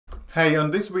Hey,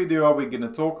 on this video we're going to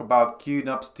talk about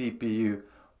Qnap TPU.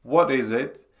 What is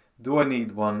it? Do I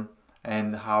need one?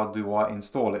 And how do I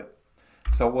install it?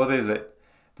 So what is it?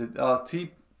 The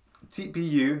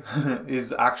TPU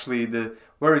is actually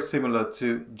very similar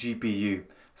to GPU.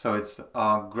 So it's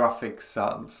similar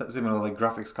like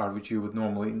graphics card which you would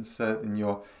normally insert in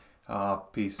your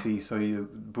PC. So you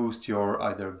boost your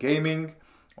either gaming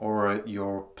or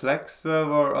your Plex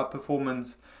server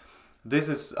performance. This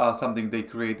is something they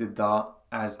created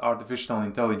as artificial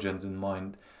intelligence in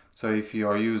mind. So if you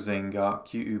are using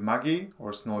QU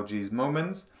or Snowg's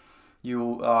Moments,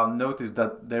 you'll notice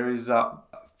that there is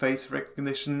face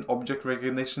recognition, object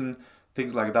recognition,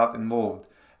 things like that involved.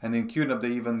 And in Qnap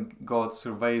they even got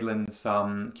surveillance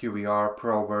QVR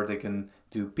Pro where they can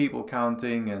do people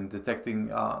counting and detecting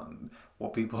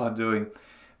what people are doing.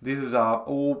 This is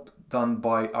all done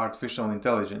by artificial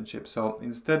intelligence chips. So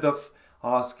instead of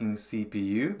asking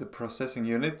CPU, the processing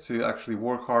unit, to actually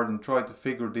work hard and try to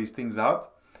figure these things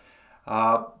out,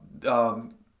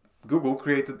 Google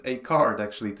created a card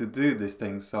actually to do these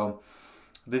things. So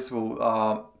this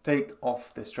will take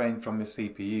off the strain from your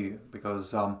CPU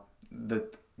because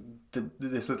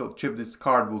this little chip, this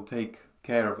card, will take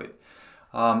care of it.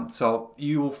 So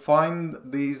you will find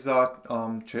these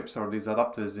chips or these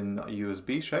adapters in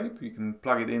USB shape. You can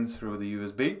plug it in through the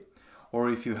USB. Or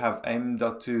if you have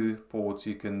M.2 ports,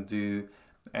 you can do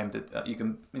you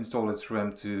can install it through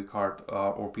M.2 card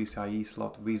or PCIe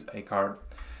slot with a card.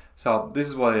 So this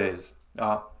is what it is.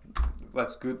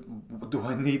 That's good. Do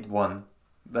I need one?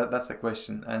 That's the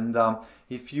question. And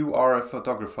if you are a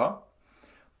photographer,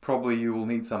 probably you will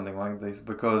need something like this,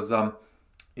 because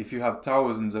if you have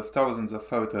thousands of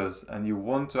photos and you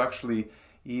want to actually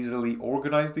easily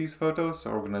organize these photos,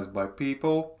 organized by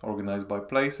people, organized by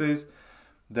places,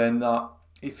 then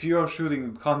if you are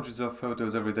shooting hundreds of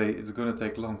photos every day, it's going to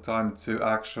take a long time to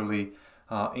actually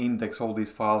index all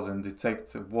these files and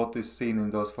detect what is seen in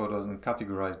those photos and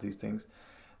categorize these things.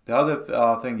 The other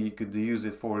thing you could use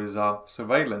it for is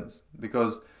surveillance,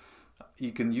 because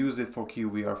you can use it for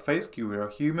QVR face, QVR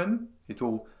human. It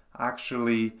will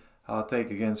actually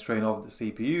take again strain off the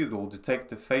CPU. It will detect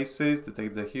the faces,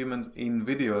 detect the humans in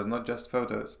videos, not just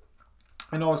photos.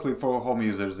 And obviously for home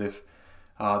users, if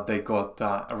they got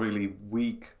a really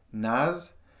weak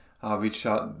NAS, which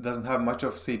doesn't have much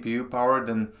of CPU power,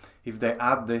 then if they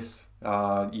add this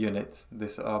unit,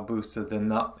 this booster,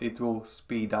 then it will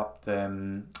speed up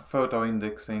the photo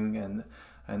indexing and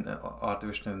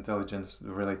artificial intelligence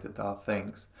related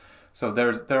things. So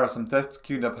there are some tests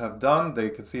Qnap have done.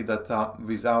 They can see that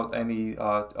without any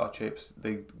chips,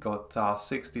 they got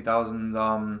 60,000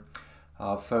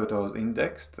 photos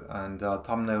indexed and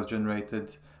thumbnails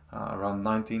generated around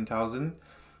 19,000.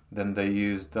 Then they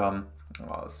used the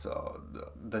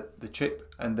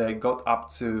chip, and they got up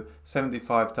to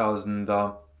 75,000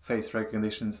 face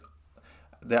recognitions.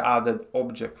 They added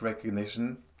object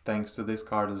recognition thanks to this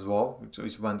card as well, which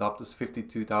went up to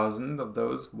 52,000 of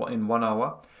those in 1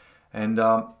 hour, and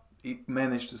it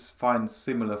managed to find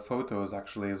similar photos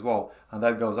actually as well, and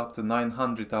that goes up to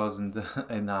 900,000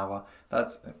 an hour.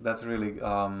 That's really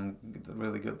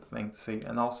really good thing to see.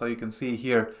 And also you can see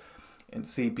here in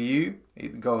CPU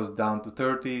it goes down to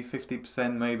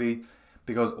 30-50% maybe,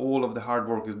 because all of the hard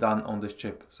work is done on this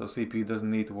chip, so CPU doesn't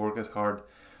need to work as hard.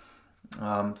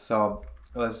 So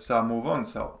let's move on.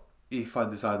 So if I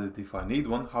decided if I need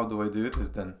one, how do I do it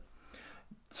is then,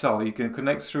 so you can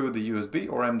connect through the USB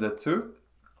or M.2.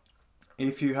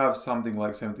 If you have something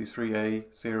like 73A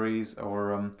series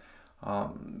or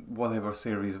whatever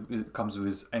series it comes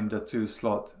with M.2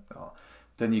 slot,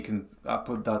 then you can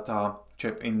put that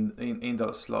chip in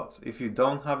those slots. If you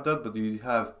don't have that, but you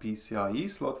have PCIe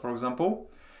slot, for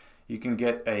example, you can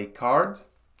get a card,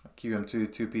 a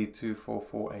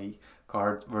QM2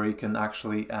 card, where you can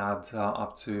actually add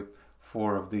up to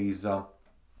 4 of these M.2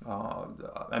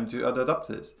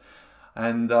 adapters.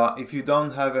 And if you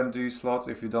don't have M.2 slots,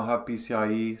 if you don't have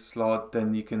PCIe slot,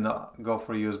 then you can go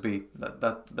for USB.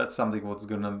 That's something what's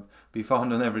gonna be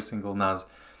found on every single NAS.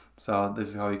 So this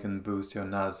is how you can boost your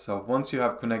NAS. So once you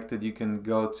have connected, you can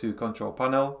go to control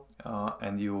panel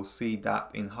and you will see that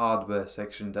in hardware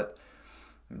section that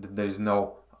there is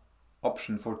no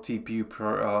option for TPU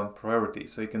priority.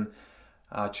 So you can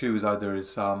choose either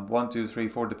is 1, 2, 3,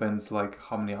 4, depends like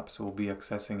how many apps will be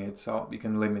accessing it. So you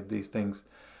can limit these things.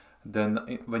 Then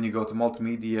when you go to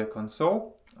multimedia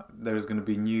console, there's going to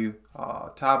be new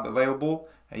tab available,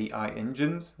 AI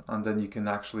engines, and then you can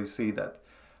actually see that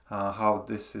how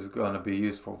this is going to be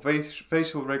used for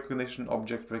facial recognition,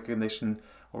 object recognition,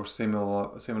 or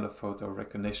similar photo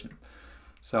recognition.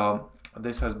 So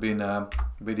this has been a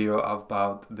video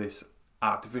about this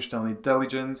artificial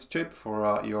intelligence chip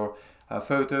for your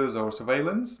photos or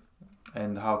surveillance,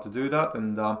 and how to do that.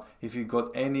 And if you've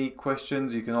got any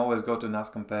questions, you can always go to NAS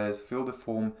Compares, fill the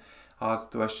form,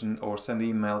 ask the question, or send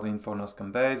email to info@NAS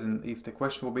Compares. And if the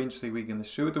question will be interesting, we're going to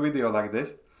shoot a video like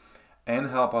this and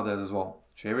help others as well.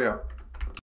 Cheerio.